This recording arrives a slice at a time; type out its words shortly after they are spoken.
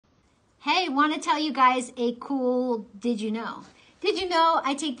Hey, want to tell you guys a cool did you know? Did you know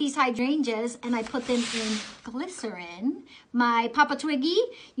I take these hydrangeas and I put them in glycerin? My Papa Twiggy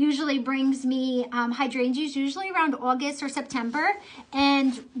usually brings me hydrangeas, usually around August or September.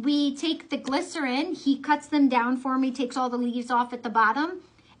 And we take the glycerin, he cuts them down for me, takes all the leaves off at the bottom.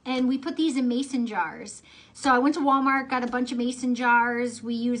 And we put these in mason jars. So I went to Walmart, got a bunch of mason jars.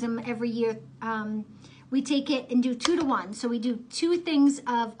 We use them every year. We take it and do 2 to 1. So we do 2 things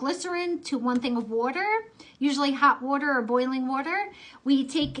of glycerin to 1 thing of water, usually hot water or boiling water. We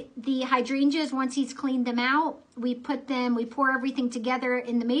take the hydrangeas once he's cleaned them out. We pour everything together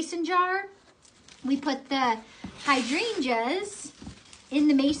in the mason jar. We put the hydrangeas in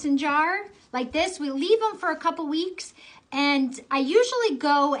the mason jar like this. We leave them for a couple weeks. And I usually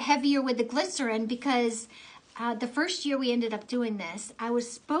go heavier with the glycerin because the first year we ended up doing this, I was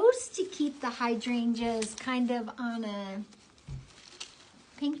supposed to keep the hydrangeas kind of on a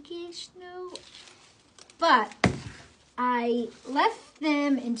pinkish note, but I left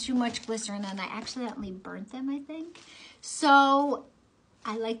them in too much glycerin and I accidentally burnt them, I think. So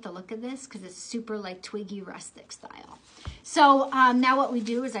I like the look of this because it's super like twiggy rustic style. So now what we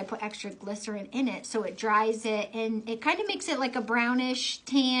do is I put extra glycerin in it so it dries it and it kind of makes it like a brownish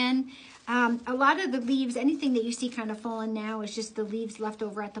tan. A lot of the leaves, anything that you see kind of fallen now is just the leaves left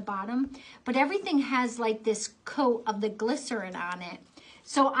over at the bottom. But everything has like this coat of the glycerin on it.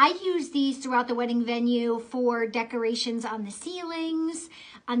 So I use these throughout the wedding venue for decorations on the ceilings,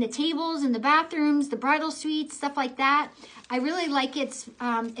 on the tables in the bathrooms, the bridal suites, stuff like that. I really like it.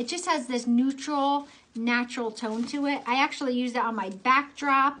 It just has this neutral, natural tone to it. I actually use it on my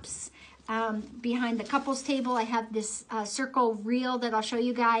backdrops. Behind the couples table, I have this circle reel that I'll show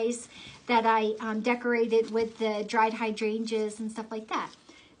you guys that I decorated with the dried hydrangeas and stuff like that.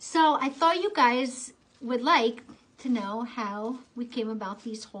 So I thought you guys would like to know how we came about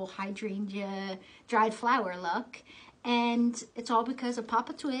these whole hydrangea dried flower look. And it's all because of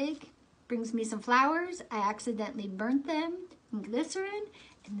Papa Twig brings me some flowers. I accidentally burnt them in glycerin,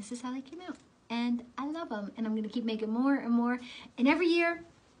 and this is how they came out. And I love them, and I'm gonna keep making more and more. And every year,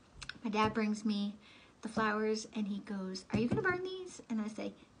 my dad brings me the flowers and he goes, "Are you gonna burn these?" And I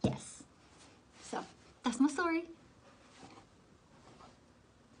say, "Yes." So that's my story.